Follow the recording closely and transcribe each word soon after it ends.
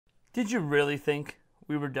Did you really think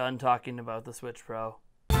we were done talking about the Switch Pro?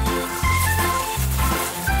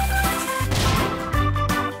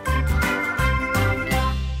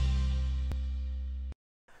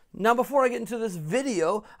 Now, before I get into this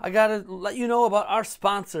video, I gotta let you know about our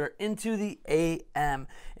sponsor, Into the AM.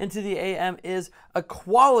 Into the AM is a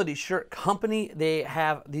quality shirt company. They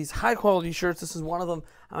have these high quality shirts. This is one of them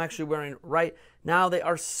I'm actually wearing right now. They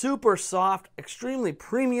are super soft, extremely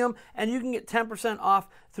premium, and you can get 10% off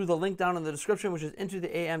through the link down in the description, which is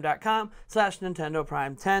intotheam.com/Nintendo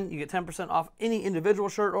Prime 10. You get 10% off any individual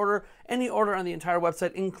shirt order, any order on the entire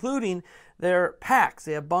website, including their packs.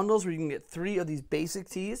 They have bundles where you can get 3 of these basic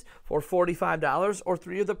tees for $45 or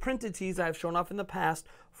 3 of the printed tees I've shown off in the past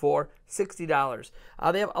for $60.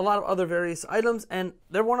 They have a lot of other various items, and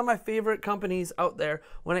they're one of my favorite companies out there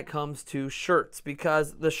when it comes to shirts,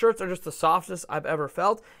 because the shirts are just the softest I've ever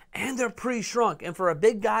felt, and they're pre-shrunk. And for a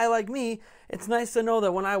big guy like me, it's nice to know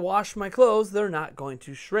that when I wash my clothes, they're not going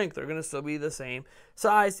to shrink. They're going to still be the same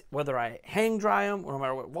size, whether I hang dry them, or no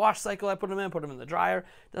matter what wash cycle I put them in the dryer,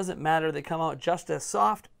 doesn't matter. They come out just as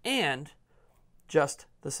soft and just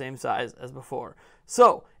the same size as before.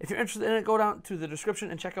 So if you're interested in it, go down to the description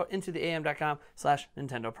and check out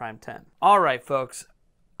intotheam.com/Nintendo Prime 10. All right, folks.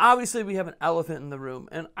 Obviously, we have an elephant in the room,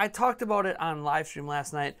 and I talked about it on live stream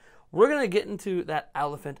last night. We're going to get into that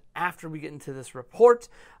elephant after we get into this report,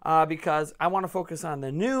 because I want to focus on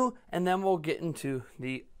the new, and then we'll get into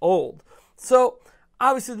the old. So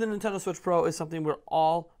obviously, the Nintendo Switch Pro is something we're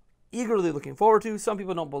all eagerly looking forward to. Some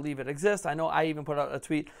people don't believe it exists. I know I even put out a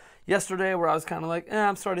tweet yesterday where I was kind of like,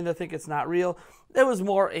 I'm starting to think it's not real. It was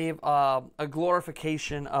more a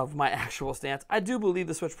glorification of my actual stance. I do believe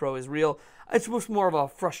the Switch Pro is real. It's just more of a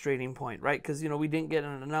frustrating point, right? Because, we didn't get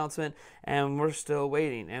an announcement, and we're still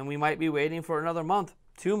waiting. And we might be waiting for another month,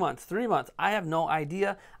 2 months, 3 months. I have no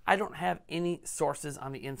idea. I don't have any sources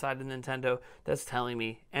on the inside of Nintendo that's telling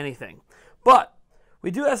me anything. But we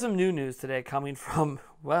do have some new news today coming from,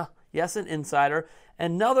 well, yes, an insider.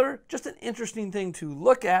 Another, just an interesting thing to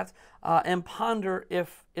look at and ponder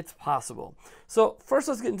if it's possible. So first,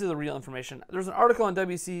 let's get into the real information. There's an article on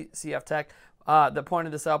WCCF Tech that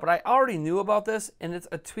pointed this out, but I already knew about this, and it's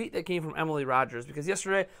a tweet that came from Emily Rogers, because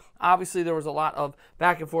yesterday, obviously, there was a lot of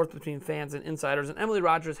back and forth between fans and insiders, and Emily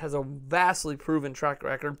Rogers has a vastly proven track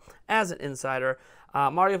record as an insider.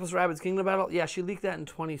 Mario + Rabbids Kingdom Battle, yeah, she leaked that in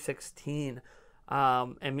 2016.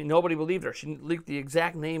 And nobody believed her. She leaked the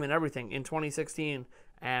exact name and everything in 2016,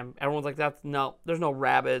 and everyone's like, no, there's no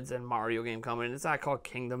Rabbids and Mario game coming. It's not called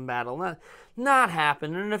Kingdom Battle. Not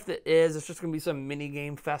happening. And if it is, it's just going to be some mini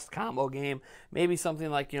game fest combo game. Maybe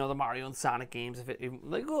something like, the Mario and Sonic games,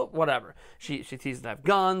 whatever. She teased to have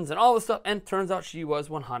guns and all this stuff, and turns out she was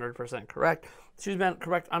 100% correct. She's been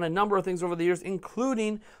correct on a number of things over the years,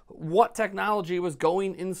 including what technology was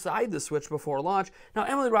going inside the Switch before launch. Now,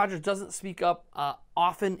 Emily Rogers doesn't speak up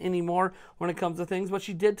often anymore when it comes to things, but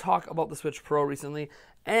she did talk about the Switch Pro recently,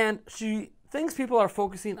 and she thinks people are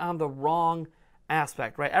focusing on the wrong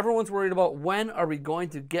aspect, right? Everyone's worried about when are we going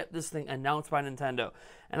to get this thing announced by Nintendo.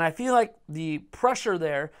 And I feel like the pressure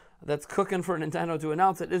there that's cooking for Nintendo to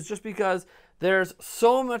announce it is just because there's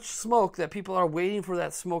so much smoke that people are waiting for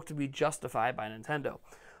that smoke to be justified by Nintendo.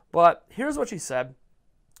 But here's what she said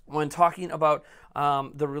when talking about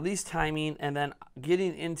the release timing and then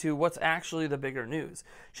getting into what's actually the bigger news.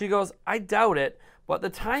 She goes, I doubt it, but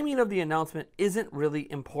the timing of the announcement isn't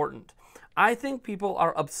really important. I think people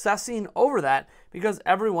are obsessing over that because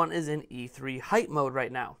everyone is in E3 hype mode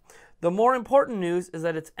right now. The more important news is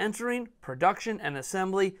that it's entering production and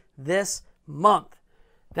assembly this month.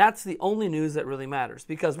 That's the only news that really matters,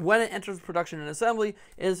 because when it enters production and assembly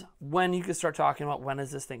is when you can start talking about when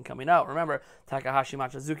is this thing coming out. Remember, Takahashi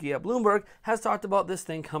Machizuki at Bloomberg has talked about this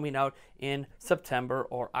thing coming out in September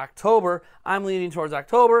or October. I'm leaning towards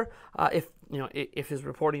October if his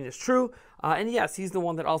reporting is true. And yes, he's the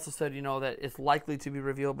one that also said, that it's likely to be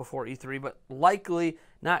revealed before E3, but likely,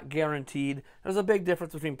 not guaranteed. There's a big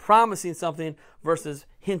difference between promising something versus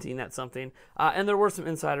hinting at something. And there were some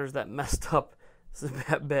insiders that messed up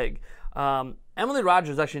that big. Emily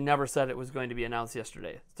Rogers actually never said it was going to be announced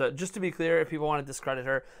yesterday. So just to be clear, if people want to discredit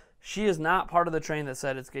her, she is not part of the train that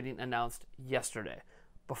said it's getting announced yesterday.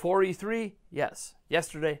 Before E3, yes.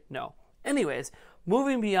 Yesterday, no. Anyways,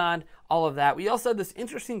 moving beyond all of that, we also had this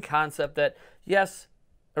interesting concept that, yes,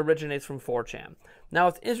 originates from 4chan. Now,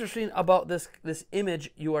 what's interesting about this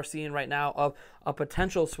image you are seeing right now of a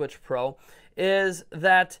potential Switch Pro is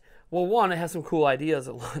that, well, one, it has some cool ideas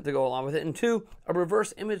to go along with it, and two, a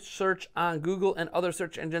reverse image search on Google and other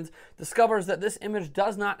search engines discovers that this image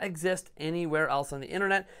does not exist anywhere else on the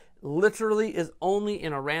internet. literally is only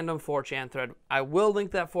in a random 4chan thread. I will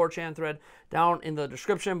link that 4chan thread down in the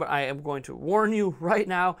description, but I am going to warn you right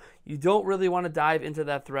now, you don't really want to dive into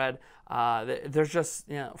that thread. There's just,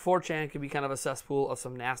 4chan can be kind of a cesspool of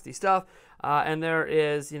some nasty stuff, and there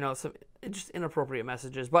is, some just inappropriate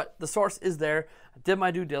messages, but the source is there. I did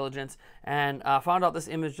my due diligence and found out this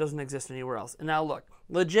image doesn't exist anywhere else. And now look,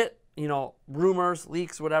 legit, rumors,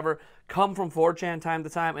 leaks, whatever, come from 4chan time to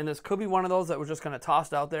time, and this could be one of those that was just kind of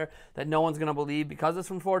tossed out there that no one's going to believe because it's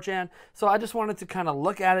from 4chan. So I just wanted to kind of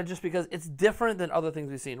look at it just because it's different than other things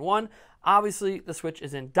we've seen. One, obviously the Switch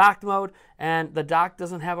is in docked mode, and the dock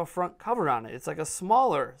doesn't have a front cover on it. It's like a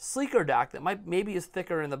smaller, sleeker dock that maybe is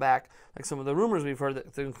thicker in the back, like some of the rumors we've heard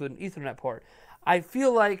that to include an Ethernet port. I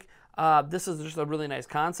feel like this is just a really nice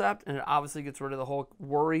concept, and it obviously gets rid of the whole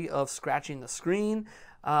worry of scratching the screen.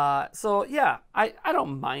 So yeah, I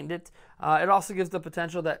don't mind it. It also gives the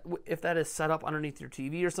potential that if that is set up underneath your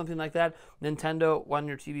TV or something like that, Nintendo, when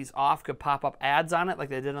your TV's off, could pop up ads on it like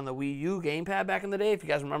they did on the Wii U gamepad back in the day. If you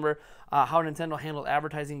guys remember how Nintendo handled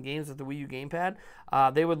advertising games with the Wii U gamepad,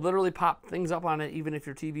 they would literally pop things up on it even if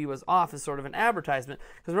your TV was off as sort of an advertisement.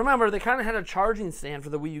 Because remember, they kind of had a charging stand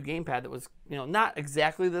for the Wii U gamepad that was, not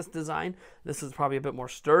exactly this design. This is probably a bit more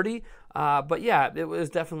sturdy. But yeah, it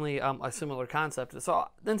was definitely a similar concept. So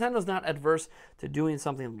Nintendo's not adverse to doing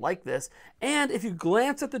something like this. And if you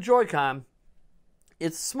glance at the Joy-Con,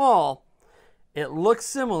 it's small, it looks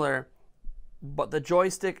similar, but the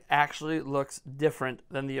joystick actually looks different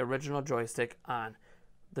than the original joystick on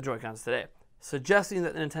the Joy-Cons today, suggesting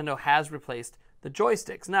that Nintendo has replaced the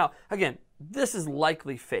joysticks. Now, again, this is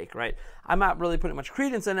likely fake, right? I'm not really putting much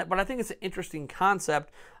credence in it, but I think it's an interesting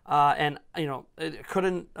concept. And,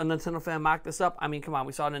 couldn't a Nintendo fan mock this up? I mean, come on,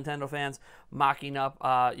 we saw Nintendo fans mocking up,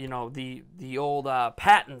 the old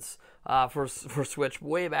patents for Switch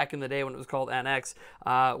way back in the day when it was called NX,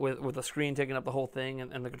 with the screen taking up the whole thing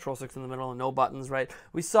and the control sticks in the middle and no buttons, right?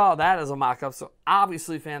 We saw that as a mock-up, so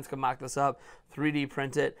obviously fans can mock this up, 3D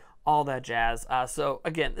print it, all that jazz. So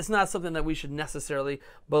again, it's not something that we should necessarily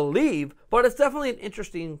believe, but it's definitely an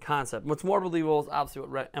interesting concept. What's more believable is obviously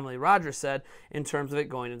what Emily Rogers said in terms of it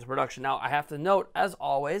going into production. Now, I have to note, as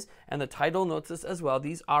always, and the title notes this as well,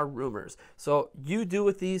 these are rumors. So you do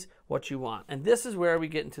with these what you want. And this is where we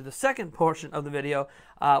get into the second portion of the video,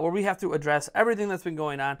 where we have to address everything that's been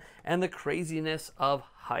going on and the craziness of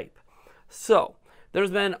hype. So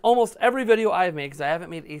there's been almost every video I've made, because I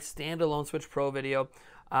haven't made a standalone Switch Pro video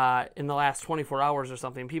in the last 24 hours or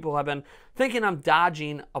something. People have been thinking I'm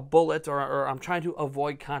dodging a bullet or I'm trying to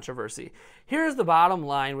avoid controversy. Here's the bottom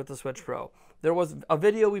line with the Switch Pro. There was a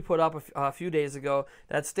video we put up a few days ago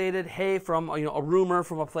that stated, hey, from a rumor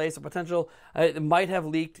from a place, a potential, it might have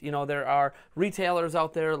leaked. There are retailers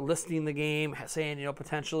out there listing the game, saying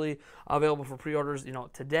potentially available for pre-orders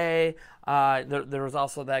today. There was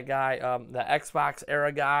also that guy, the Xbox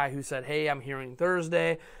era guy, who said, hey, I'm hearing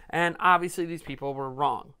Thursday, and obviously these people were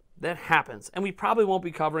wrong. That happens, and we probably won't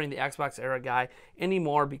be covering the Xbox era guy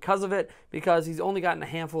anymore because of it, because he's only gotten a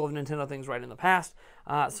handful of Nintendo things right in the past.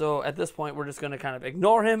 So at this point, we're just going to kind of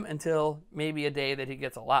ignore him until maybe a day that he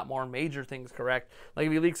gets a lot more major things correct. Like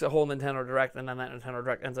if he leaks a whole Nintendo Direct and then that Nintendo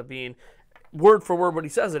Direct ends up being word for word what he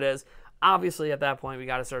says it is, obviously at that point we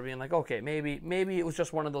got to start being like, okay, maybe it was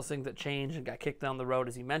just one of those things that changed and got kicked down the road,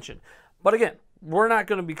 as he mentioned. But again, we're not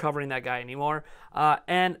going to be covering that guy anymore.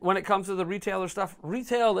 And when it comes to the retailer stuff,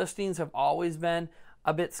 retail listings have always been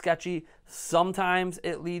a bit sketchy. Sometimes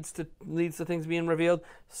it leads to things being revealed.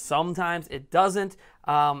 Sometimes it doesn't.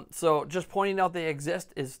 So just pointing out they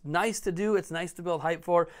exist is nice to do. It's nice to build hype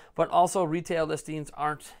for. But also retail listings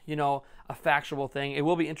aren't, a factual thing. It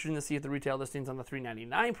will be interesting to see if the retail listings on the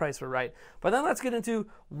 $399 price were right. But then let's get into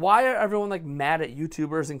why are everyone mad at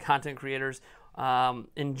YouTubers and content creators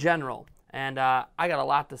in general. And I got a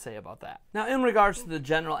lot to say about that. Now, in regards to the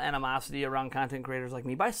general animosity around content creators like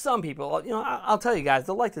me by some people, I'll tell you guys,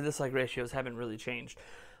 the like to dislike ratios haven't really changed.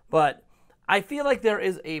 But I feel like there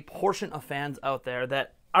is a portion of fans out there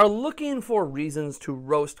that are looking for reasons to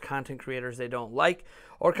roast content creators they don't like,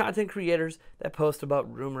 or content creators that post about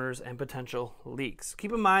rumors and potential leaks.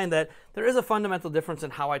 Keep in mind that there is a fundamental difference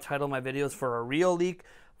in how I title my videos for a real leak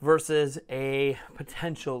versus a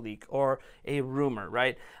potential leak or a rumor,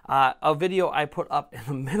 right? A video I put up in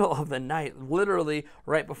the middle of the night, literally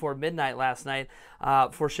right before midnight last night,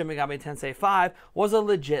 for Shin Megami Tensei 5 was a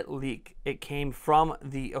legit leak. It came from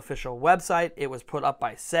the official website. It was put up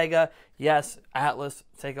by Sega. Yes, Atlus.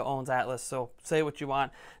 Sega owns Atlus, so say what you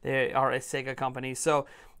want. They are a Sega company. So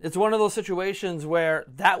it's one of those situations where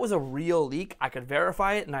that was a real leak. I could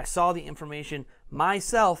verify it, and I saw the information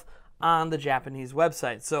myself on the Japanese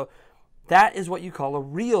website. So that is what you call a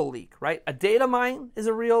real leak, right? A data mine is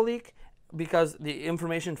a real leak because the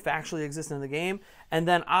information factually exists in the game. And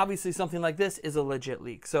then obviously something like this is a legit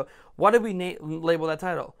leak. So what did we label that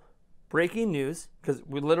title? Breaking news, because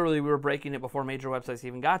we were breaking it before major websites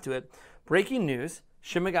even got to it. Breaking news,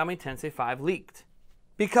 Shin Megami Tensei 5 leaked.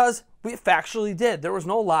 Because we factually did. There was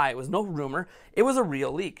no lie. It was no rumor. It was a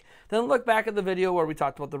real leak. Then look back at the video where we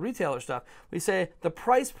talked about the retailer stuff. We say the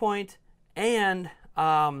price point and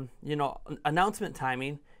announcement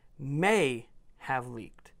timing may have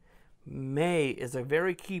leaked. May is a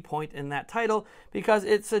very key point in that title because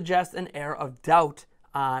it suggests an air of doubt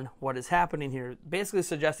on what is happening here, basically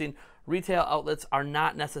suggesting retail outlets are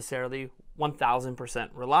not necessarily 1000%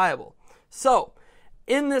 reliable. So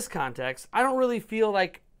in this context, I don't really feel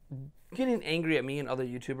like getting angry at me and other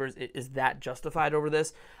YouTubers is that justified over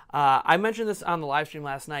this. I mentioned this on the live stream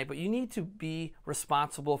last night, but you need to be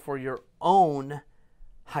responsible for your own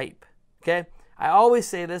hype, okay? I always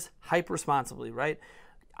say this, hype responsibly, right?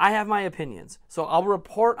 I have my opinions, so I'll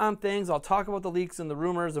report on things, I'll talk about the leaks and the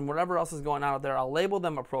rumors and whatever else is going on out there, I'll label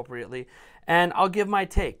them appropriately, and I'll give my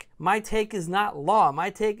take. My take is not law, my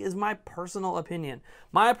take is my personal opinion.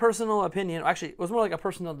 My personal opinion, actually it was more like a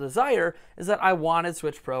personal desire, is that I wanted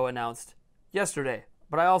Switch Pro announced yesterday,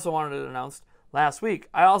 but I also wanted it announced last week.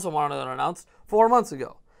 I also wanted it announced 4 months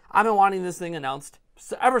ago. I've been wanting this thing announced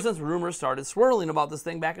ever since rumors started swirling about this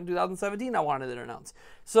thing back in 2017. I wanted it announced.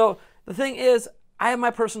 So the thing is, I have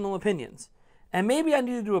my personal opinions, and maybe I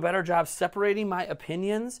need to do a better job separating my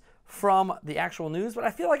opinions from the actual news, but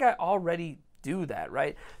I feel like I already do that,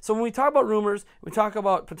 right? So when we talk about rumors, we talk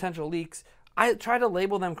about potential leaks, I try to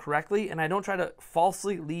label them correctly, and I don't try to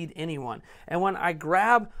falsely lead anyone. And when I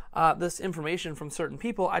grab this information from certain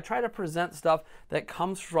people, I try to present stuff that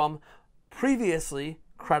comes from previously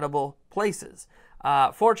credible places.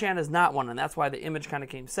 4chan is not one, and that's why the image kind of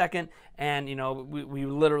came second. And we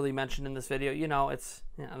literally mentioned in this video,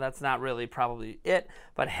 that's not really probably it.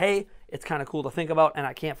 But hey, it's kind of cool to think about, and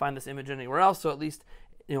I can't find this image anywhere else. So at least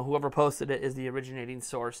whoever posted it is the originating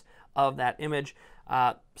source of that image.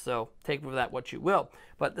 So take with that what you will.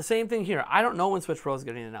 But the same thing here. I don't know when Switch Pro is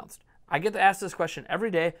getting announced. I get to ask this question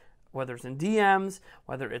every day, whether it's in DMs,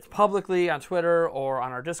 whether it's publicly on Twitter or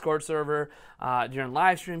on our Discord server, during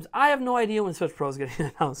live streams. I have no idea when Switch Pro is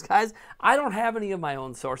getting announced, guys. I don't have any of my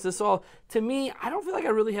own sources, so to me, I don't feel like I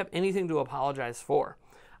really have anything to apologize for.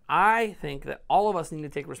 I think that all of us need to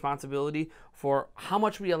take responsibility for how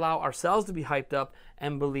much we allow ourselves to be hyped up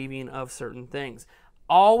and believing of certain things.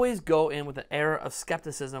 Always go in with an air of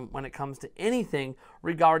skepticism when it comes to anything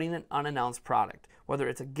regarding an unannounced product. Whether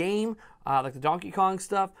it's a game, like the Donkey Kong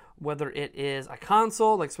stuff, whether it is a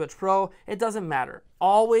console like Switch Pro, it doesn't matter.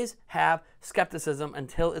 Always have skepticism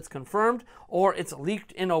until it's confirmed or it's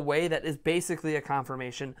leaked in a way that is basically a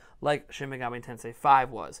confirmation like Shin Megami Tensei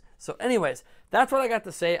 5 was. So anyways, that's what I got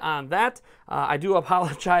to say on that. I do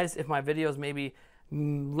apologize if my videos maybe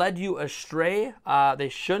led you astray. They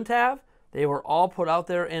shouldn't have. They were all put out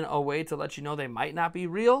there in a way to let you know they might not be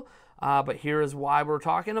real. But here is why we're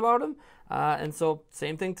talking about them. And so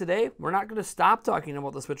same thing today. We're not going to stop talking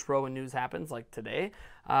about the Switch Pro when news happens like today.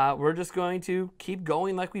 We're just going to keep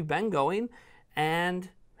going like we've been going. And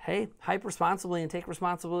hey, hype responsibly and take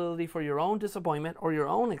responsibility for your own disappointment or your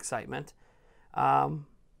own excitement.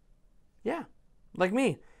 Yeah, like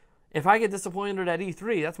me. If I get disappointed at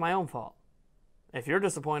E3, that's my own fault. If you're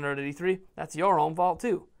disappointed at E3, that's your own fault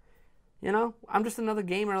too. I'm just another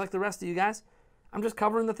gamer like the rest of you guys. I'm just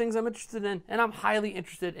covering the things I'm interested in, and I'm highly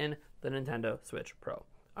interested in the Nintendo Switch Pro. All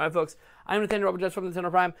right, folks, I'm Nathaniel Robichaux from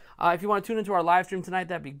Nintendo Prime. If you want to tune into our live stream tonight,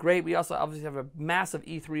 that'd be great. We also obviously have a massive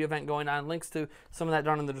E3 event going on. Links to some of that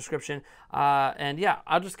down in the description. And yeah,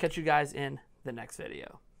 I'll just catch you guys in the next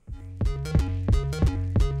video.